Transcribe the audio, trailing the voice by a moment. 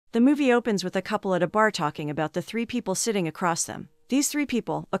The movie opens with a couple at a bar talking about the three people sitting across them. These three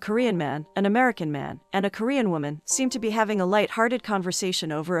people, a Korean man, an American man, and a Korean woman, seem to be having a light-hearted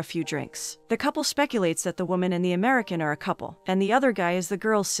conversation over a few drinks. The couple speculates that the woman and the American are a couple, and the other guy is the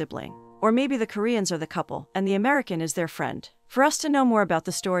girl's sibling. Or maybe the Koreans are the couple, and the American is their friend. For us to know more about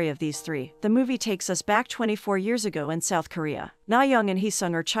the story of these three, the movie takes us back 24 years ago in South Korea. Na-young and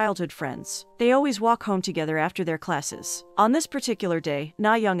Hee-sung are childhood friends. They always walk home together after their classes. On this particular day,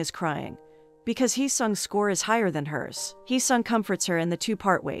 Na-young is crying because Hee-sung's score is higher than hers. Hee-sung comforts her and the two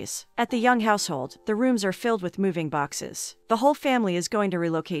part ways. At the Young household, the rooms are filled with moving boxes. The whole family is going to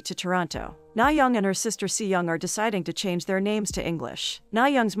relocate to Toronto. Na-young and her sister Si-young are deciding to change their names to English.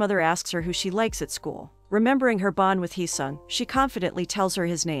 Na-young's mother asks her who she likes at school. Remembering her bond with Hee-sung, she confidently tells her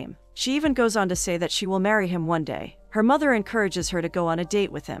his name. She even goes on to say that she will marry him one day. Her mother encourages her to go on a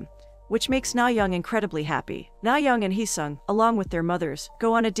date with him, which makes Na-young incredibly happy. Na-young and Hee-sung, along with their mothers,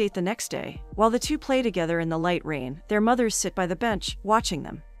 go on a date the next day. While the two play together in the light rain, their mothers sit by the bench, watching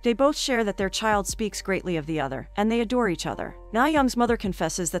them. They both share that their child speaks greatly of the other, and they adore each other. Na-young's mother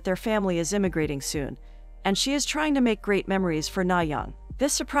confesses that their family is immigrating soon, and she is trying to make great memories for Na-young.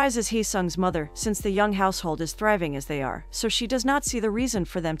 This surprises Hee-sung's mother, since the Young household is thriving as they are, so she does not see the reason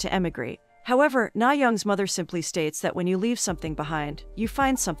for them to emigrate. However, Na-young's mother simply states that when you leave something behind, you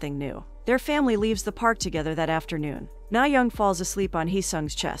find something new. Their family leaves the park together that afternoon. Na-young falls asleep on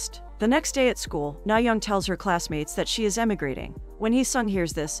Hee-sung's chest. The next day at school, Na-young tells her classmates that she is emigrating. When Hee-sung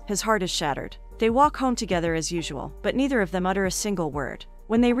hears this, his heart is shattered. They walk home together as usual, but neither of them utter a single word.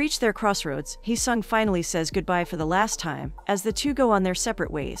 When they reach their crossroads, Hee-sung finally says goodbye for the last time, as the two go on their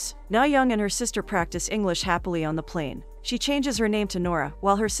separate ways. Na-young and her sister practice English happily on the plane. She changes her name to Nora,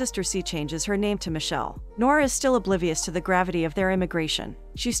 while her sister Si changes her name to Michelle. Nora is still oblivious to the gravity of their immigration.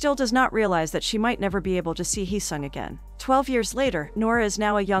 She still does not realize that she might never be able to see Hee-sung again. 12 years later, Nora is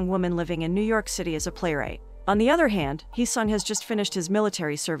now a young woman living in New York City as a playwright. On the other hand, Hee-sung has just finished his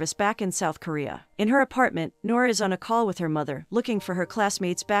military service back in South Korea. In her apartment, Nora is on a call with her mother, looking for her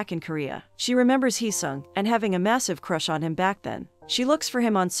classmates back in Korea. She remembers Hee-sung, and having a massive crush on him back then. She looks for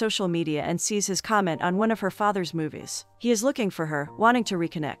him on social media and sees his comment on one of her father's movies. He is looking for her, wanting to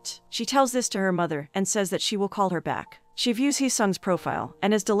reconnect. She tells this to her mother, and says that she will call her back. She views Hee-sung's profile,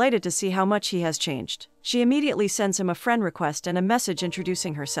 and is delighted to see how much he has changed. She immediately sends him a friend request and a message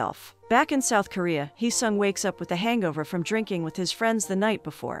introducing herself. Back in South Korea, Hee-sung wakes up with a hangover from drinking with his friends the night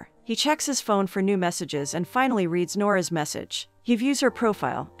before. He checks his phone for new messages and finally reads Nora's message. He views her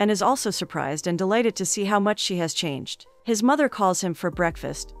profile, and is also surprised and delighted to see how much she has changed. His mother calls him for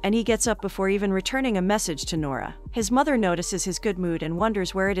breakfast, and he gets up before even returning a message to Nora. His mother notices his good mood and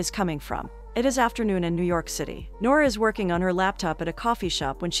wonders where it is coming from. It is afternoon in New York City. Nora is working on her laptop at a coffee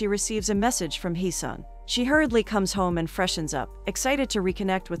shop when she receives a message from Hee-sung. She hurriedly comes home and freshens up, excited to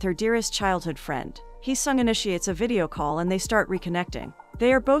reconnect with her dearest childhood friend. Hee-sung initiates a video call and they start reconnecting.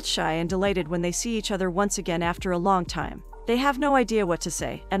 They are both shy and delighted when they see each other once again after a long time. They have no idea what to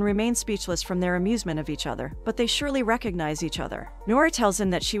say, and remain speechless from their amusement of each other, but they surely recognize each other. Nora tells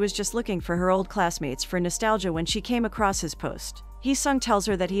him that she was just looking for her old classmates for nostalgia when she came across his post. Hee-sung tells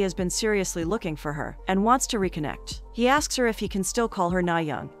her that he has been seriously looking for her, and wants to reconnect. He asks her if he can still call her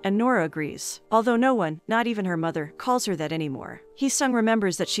Na-young, and Nora agrees. Although no one, not even her mother, calls her that anymore. Hee-sung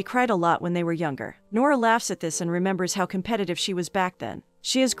remembers that she cried a lot when they were younger. Nora laughs at this and remembers how competitive she was back then.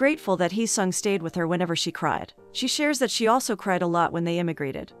 She is grateful that Hee-sung stayed with her whenever she cried. She shares that she also cried a lot when they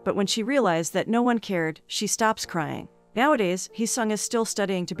immigrated, but when she realized that no one cared, she stops crying. Nowadays, Hee-sung is still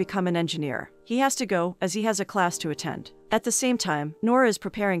studying to become an engineer. He has to go, as he has a class to attend. At the same time, Nora is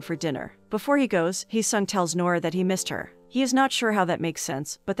preparing for dinner. Before he goes, Hee-sung tells Nora that he missed her. He is not sure how that makes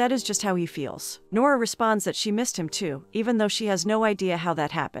sense, but that is just how he feels. Nora responds that she missed him too, even though she has no idea how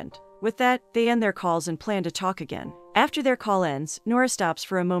that happened. With that, they end their calls and plan to talk again. After their call ends, Nora stops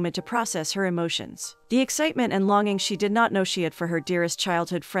for a moment to process her emotions. The excitement and longing she did not know she had for her dearest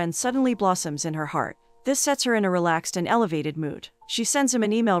childhood friend suddenly blossoms in her heart. This sets her in a relaxed and elevated mood. She sends him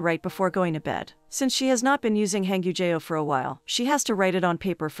an email right before going to bed. Since she has not been using Hangul for a while, she has to write it on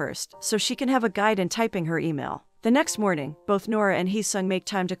paper first, so she can have a guide in typing her email. The next morning, both Nora and Hee-sung make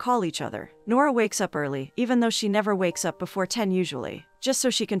time to call each other. Nora wakes up early, even though she never wakes up before 10 usually, just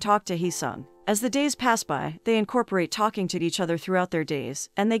so she can talk to Hee-sung. As the days pass by, they incorporate talking to each other throughout their days,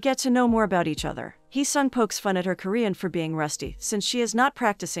 and they get to know more about each other. Hee-sung pokes fun at her Korean for being rusty, since she is not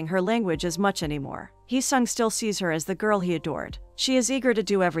practicing her language as much anymore. Hee-sung still sees her as the girl he adored. She is eager to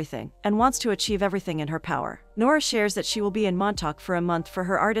do everything, and wants to achieve everything in her power. Nora shares that she will be in Montauk for a month for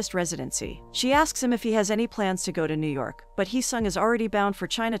her artist residency. She asks him if he has any plans to go to New York, but Hee-sung is already bound for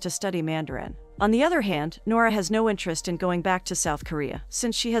China to study Mandarin. On the other hand, Nora has no interest in going back to South Korea,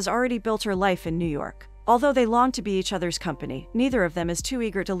 since she has already built her life in New York. Although they long to be each other's company, neither of them is too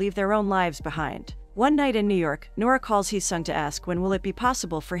eager to leave their own lives behind. One night in New York, Nora calls Hee-sung to ask when will it be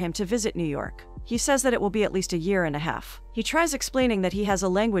possible for him to visit New York. He says that it will be at least a year and a half. He tries explaining that he has a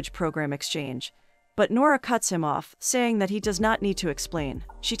language program exchange, but Nora cuts him off, saying that he does not need to explain.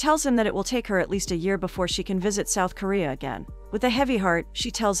 She tells him that it will take her at least a year before she can visit South Korea again. With a heavy heart, she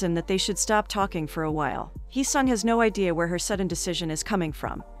tells him that they should stop talking for a while. Hee-sung has no idea where her sudden decision is coming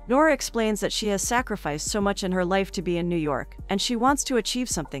from. Nora explains that she has sacrificed so much in her life to be in New York, and she wants to achieve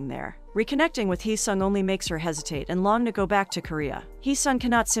something there. Reconnecting with Hee-sung only makes her hesitate and long to go back to Korea. Hee-sung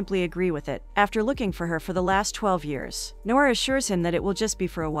cannot simply agree with it, after looking for her for the last 12 years. Nora assures him that it will just be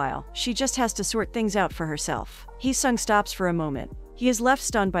for a while. She just has to sort things out for herself. Hee-sung stops for a moment. He is left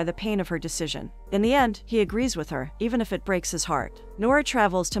stunned by the pain of her decision. In the end, he agrees with her, even if it breaks his heart. Nora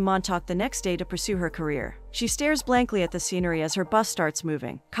travels to Montauk the next day to pursue her career. She stares blankly at the scenery as her bus starts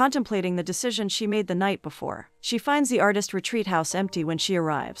moving, contemplating the decision she made the night before. She finds the artist retreat house empty when she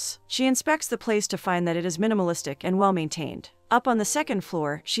arrives. She inspects the place to find that it is minimalistic and well-maintained. Up on the second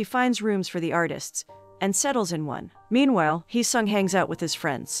floor, she finds rooms for the artists, and settles in one. Meanwhile, Hee-sung hangs out with his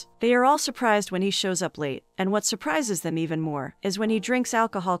friends. They are all surprised when he shows up late, and what surprises them even more is when he drinks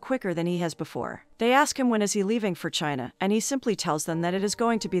alcohol quicker than he has before. They ask him when is he leaving for China, and he simply tells them that it is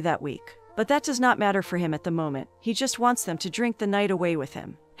going to be that week. But that does not matter for him at the moment. He just wants them to drink the night away with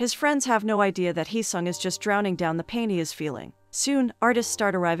him. His friends have no idea that Hee-sung is just drowning down the pain he is feeling. Soon, artists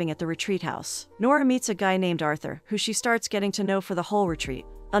start arriving at the retreat house. Nora meets a guy named Arthur, who she starts getting to know for the whole retreat.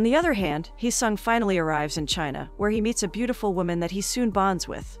 On the other hand, Hee-sung finally arrives in China, where he meets a beautiful woman that he soon bonds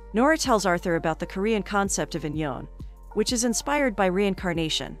with. Nora tells Arthur about the Korean concept of Inyon, which is inspired by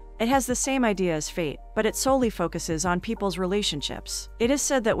reincarnation. It has the same idea as fate, but it solely focuses on people's relationships. It is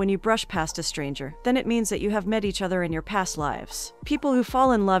said that when you brush past a stranger, then it means that you have met each other in your past lives. People who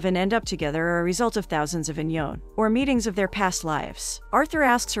fall in love and end up together are a result of thousands of Inyon, or meetings of their past lives. Arthur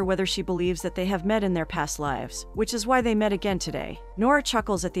asks her whether she believes that they have met in their past lives, which is why they met again today. Nora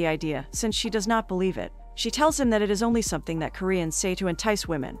chuckles at the idea, since she does not believe it. She tells him that it is only something that Koreans say to entice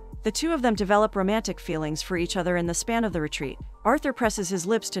women. The two of them develop romantic feelings for each other in the span of the retreat. Arthur presses his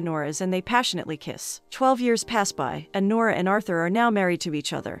lips to Nora's and they passionately kiss. 12 years pass by, and Nora and Arthur are now married to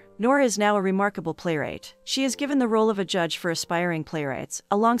each other. Nora is now a remarkable playwright. She is given the role of a judge for aspiring playwrights,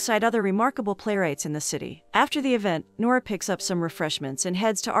 alongside other remarkable playwrights in the city. After the event, Nora picks up some refreshments and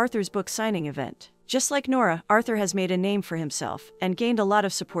heads to Arthur's book signing event. Just like Nora, Arthur has made a name for himself and gained a lot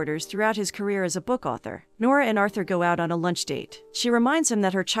of supporters throughout his career as a book author. Nora and Arthur go out on a lunch date. She reminds him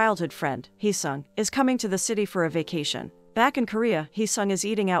that her childhood friend, Hee-sung, is coming to the city for a vacation. Back in Korea, Hee-sung is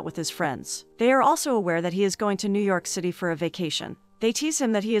eating out with his friends. They are also aware that he is going to New York City for a vacation. They tease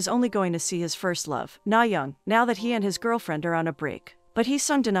him that he is only going to see his first love, Na-young, now that he and his girlfriend are on a break. But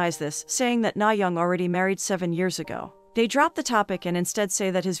Hee-sung denies this, saying that Na-young already married 7 years ago. They drop the topic and instead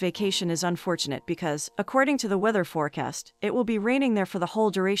say that his vacation is unfortunate because, according to the weather forecast, it will be raining there for the whole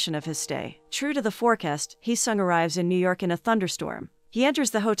duration of his stay. True to the forecast, Hee-sung arrives in New York in a thunderstorm. He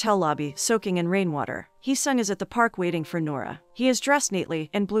enters the hotel lobby, soaking in rainwater. Hee-sung is at the park waiting for Nora. He is dressed neatly,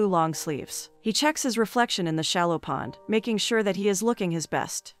 in blue long sleeves. He checks his reflection in the shallow pond, making sure that he is looking his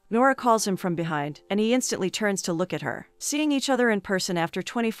best. Nora calls him from behind, and he instantly turns to look at her. Seeing each other in person after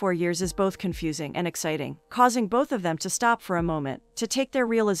 24 years is both confusing and exciting, causing both of them to stop for a moment, to take their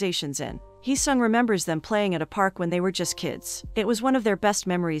realizations in. Hee-sung remembers them playing at a park when they were just kids. It was one of their best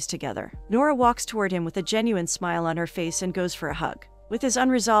memories together. Nora walks toward him with a genuine smile on her face and goes for a hug. With his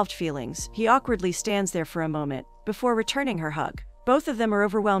unresolved feelings, he awkwardly stands there for a moment, before returning her hug. Both of them are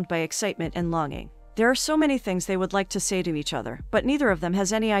overwhelmed by excitement and longing. There are so many things they would like to say to each other, but neither of them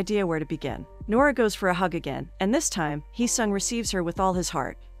has any idea where to begin. Nora goes for a hug again, and this time, Hee-sung receives her with all his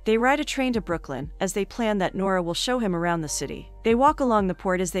heart. They ride a train to Brooklyn, as they plan that Nora will show him around the city. They walk along the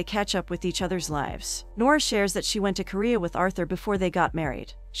port as they catch up with each other's lives. Nora shares that she went to Korea with Arthur before they got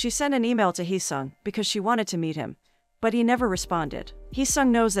married. She sent an email to Hee-sung because she wanted to meet him, but he never responded.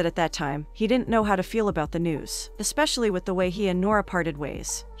 Hee-sung knows that at that time, he didn't know how to feel about the news, especially with the way he and Nora parted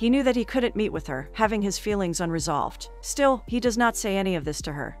ways. He knew that he couldn't meet with her, having his feelings unresolved. Still, he does not say any of this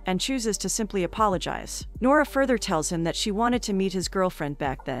to her, and chooses to simply apologize. Nora further tells him that she wanted to meet his girlfriend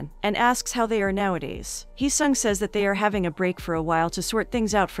back then, and asks how they are nowadays. Hee-sung says that they are having a break for a while to sort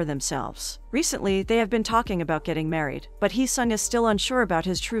things out for themselves. Recently, they have been talking about getting married, but Hee-sung is still unsure about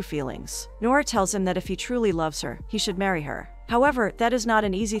his true feelings. Nora tells him that if he truly loves her, he should marry her. However, that is not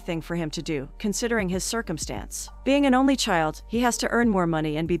an easy thing for him to do, considering his circumstance. Being an only child, he has to earn more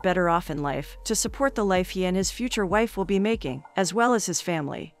money and be better off in life, to support the life he and his future wife will be making, as well as his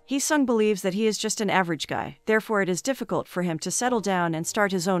family. Hee-sung believes that he is just an average guy, therefore it is difficult for him to settle down and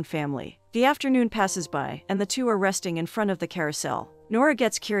start his own family. The afternoon passes by, and the two are resting in front of the carousel. Nora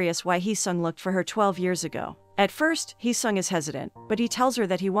gets curious why Hee-sung looked for her 12 years ago. At first, Hee-sung is hesitant, but he tells her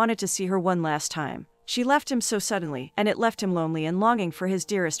that he wanted to see her one last time. She left him so suddenly, and it left him lonely and longing for his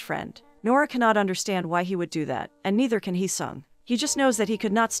dearest friend. Nora cannot understand why he would do that, and neither can Hee-sung. He just knows that he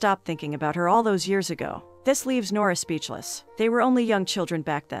could not stop thinking about her all those years ago. This leaves Nora speechless. They were only young children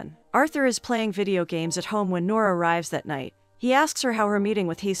back then. Arthur is playing video games at home when Nora arrives that night. He asks her how her meeting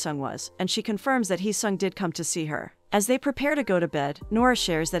with Hee-sung was, and she confirms that Hee-sung did come to see her. As they prepare to go to bed, Nora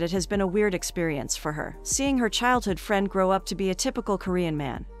shares that it has been a weird experience for her, seeing her childhood friend grow up to be a typical Korean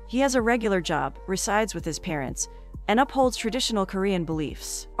man. He has a regular job, resides with his parents, and upholds traditional Korean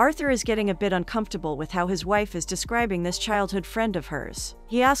beliefs. Arthur is getting a bit uncomfortable with how his wife is describing this childhood friend of hers.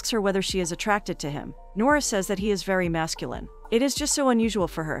 He asks her whether she is attracted to him. Nora says that he is very masculine. It is just so unusual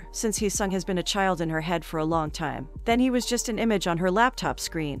for her, since Hee-sung has been a child in her head for a long time. Then he was just an image on her laptop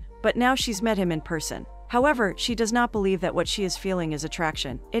screen, but now she's met him in person. However, she does not believe that what she is feeling is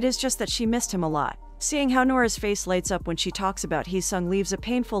attraction. It is just that she missed him a lot. Seeing how Nora's face lights up when she talks about Hee-sung leaves a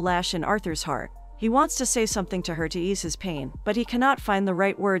painful lash in Arthur's heart. He wants to say something to her to ease his pain, but he cannot find the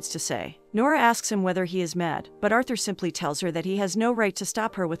right words to say. Nora asks him whether he is mad, but Arthur simply tells her that he has no right to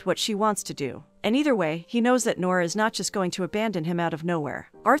stop her with what she wants to do. And either way, he knows that Nora is not just going to abandon him out of nowhere.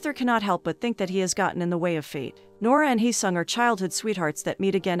 Arthur cannot help but think that he has gotten in the way of fate. Nora and Hee-sung are childhood sweethearts that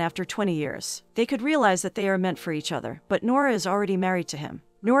meet again after 20 years. They could realize that they are meant for each other, but Nora is already married to him.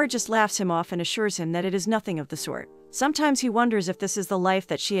 Nora just laughs him off and assures him that it is nothing of the sort. Sometimes he wonders if this is the life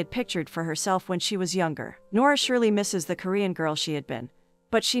that she had pictured for herself when she was younger. Nora surely misses the Korean girl she had been,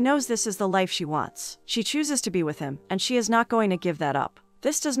 but she knows this is the life she wants. She chooses to be with him, and she is not going to give that up.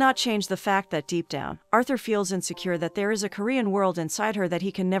 This does not change the fact that deep down, Arthur feels insecure that there is a Korean world inside her that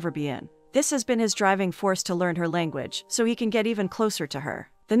he can never be in. This has been his driving force to learn her language, so he can get even closer to her.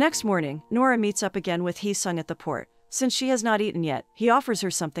 The next morning, Nora meets up again with Hee-sung at the port. Since she has not eaten yet, he offers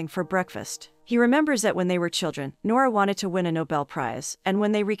her something for breakfast. He remembers that when they were children, Nora wanted to win a Nobel Prize, and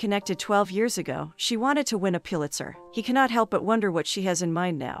when they reconnected 12 years ago, she wanted to win a Pulitzer. He cannot help but wonder what she has in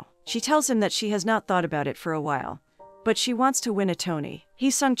mind now. She tells him that she has not thought about it for a while, but she wants to win a Tony.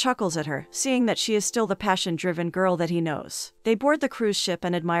 Hee-sung chuckles at her, seeing that she is still the passion-driven girl that he knows. They board the cruise ship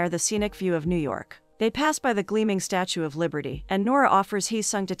and admire the scenic view of New York. They pass by the gleaming Statue of Liberty, and Nora offers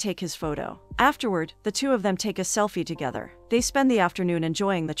Hee-sung to take his photo. Afterward, the two of them take a selfie together. They spend the afternoon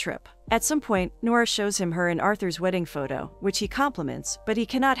enjoying the trip. At some point, Nora shows him her and Arthur's wedding photo, which he compliments, but he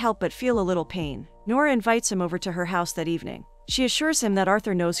cannot help but feel a little pain. Nora invites him over to her house that evening. She assures him that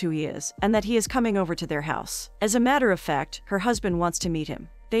Arthur knows who he is, and that he is coming over to their house. As a matter of fact, her husband wants to meet him.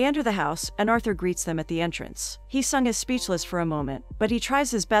 They enter the house, and Arthur greets them at the entrance. Hee-sung is speechless for a moment, but he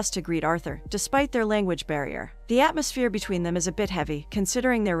tries his best to greet Arthur, despite their language barrier. The atmosphere between them is a bit heavy,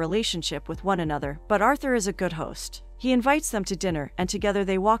 considering their relationship with one another, but Arthur is a good host. He invites them to dinner, and together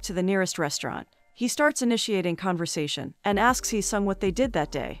they walk to the nearest restaurant. He starts initiating conversation, and asks Hee-sung what they did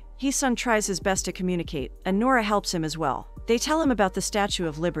that day. Hee-sung tries his best to communicate, and Nora helps him as well. They tell him about the Statue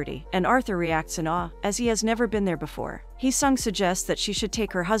of Liberty, and Arthur reacts in awe, as he has never been there before. Hee-sung suggests that she should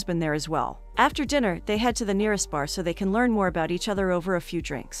take her husband there as well. After dinner, they head to the nearest bar so they can learn more about each other over a few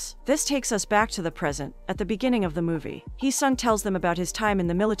drinks. This takes us back to the present, at the beginning of the movie. Hee-sung tells them about his time in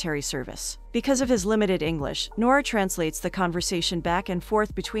the military service. Because of his limited English, Nora translates the conversation back and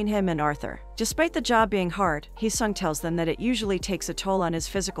forth between him and Arthur. Despite the job being hard, Hee-sung tells them that it usually takes a toll on his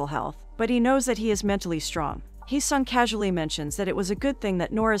physical health, but he knows that he is mentally strong. Hee-sung casually mentions that it was a good thing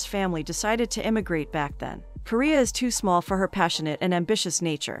that Nora's family decided to immigrate back then. Korea is too small for her passionate and ambitious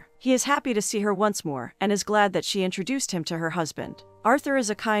nature. He is happy to see her once more, and is glad that she introduced him to her husband. Arthur is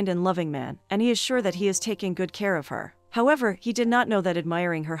a kind and loving man, and he is sure that he is taking good care of her. However, he did not know that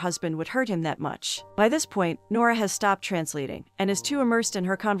admiring her husband would hurt him that much. By this point, Nora has stopped translating, and is too immersed in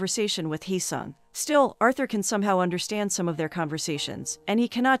her conversation with Hee-sung. Still, Arthur can somehow understand some of their conversations, and he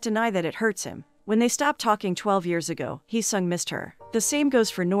cannot deny that it hurts him. When they stopped talking 12 years ago, Hee-sung missed her. The same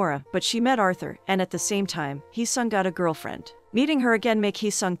goes for Nora, but she met Arthur, and at the same time, Hee-sung got a girlfriend. Meeting her again make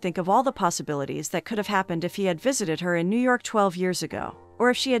Hee-sung think of all the possibilities that could have happened if he had visited her in New York 12 years ago, or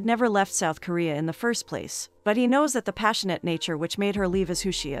if she had never left South Korea in the first place. But he knows that the passionate nature which made her leave is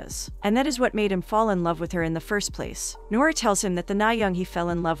who she is, and that is what made him fall in love with her in the first place. Nora tells him that the Na Young he fell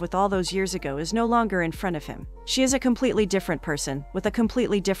in love with all those years ago is no longer in front of him. She is a completely different person, with a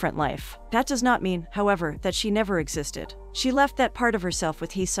completely different life. That does not mean, however, that she never existed. She left that part of herself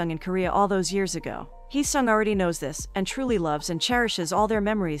with Hee-sung in Korea all those years ago. Hee-sung already knows this, and truly loves and cherishes all their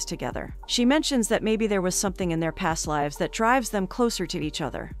memories together. She mentions that maybe there was something in their past lives that drives them closer to each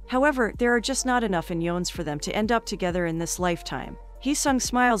other. However, there are just not enough Inhyons for them to end up together in this lifetime. Hee-sung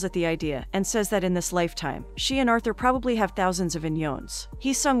smiles at the idea and says that in this lifetime, she and Arthur probably have thousands of Inhyons.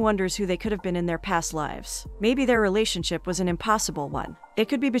 Hee-sung wonders who they could have been in their past lives. Maybe their relationship was an impossible one. It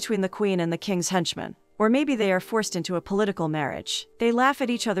could be between the queen and the king's henchman. Or maybe they are forced into a political marriage. They laugh at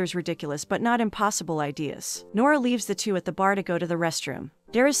each other's ridiculous but not impossible ideas. Nora leaves the two at the bar to go to the restroom.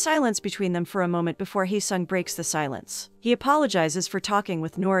 There is silence between them for a moment before Hee-sung breaks the silence. He apologizes for talking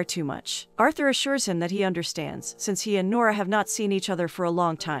with Nora too much. Arthur assures him that he understands, since he and Nora have not seen each other for a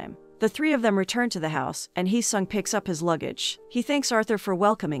long time. The three of them return to the house, and Hee-sung picks up his luggage. He thanks Arthur for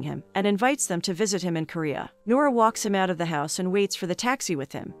welcoming him, and invites them to visit him in Korea. Nora walks him out of the house and waits for the taxi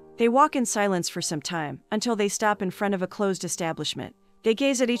with him. They walk in silence for some time, until they stop in front of a closed establishment. They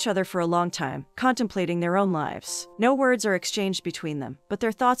gaze at each other for a long time, contemplating their own lives. No words are exchanged between them, but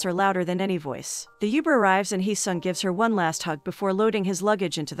their thoughts are louder than any voice. The Uber arrives and Hee-sung gives her one last hug before loading his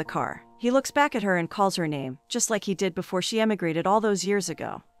luggage into the car. He looks back at her and calls her name, just like he did before she emigrated all those years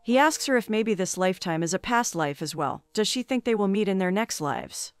ago. He asks her if maybe this lifetime is a past life as well. Does she think they will meet in their next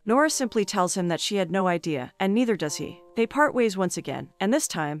lives? Nora simply tells him that she had no idea, and neither does he. They part ways once again, and this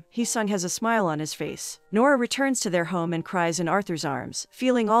time, Hee-sung has a smile on his face. Nora returns to their home and cries in Arthur's arms,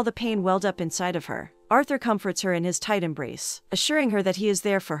 feeling all the pain welled up inside of her. Arthur comforts her in his tight embrace, assuring her that he is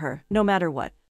there for her, no matter what.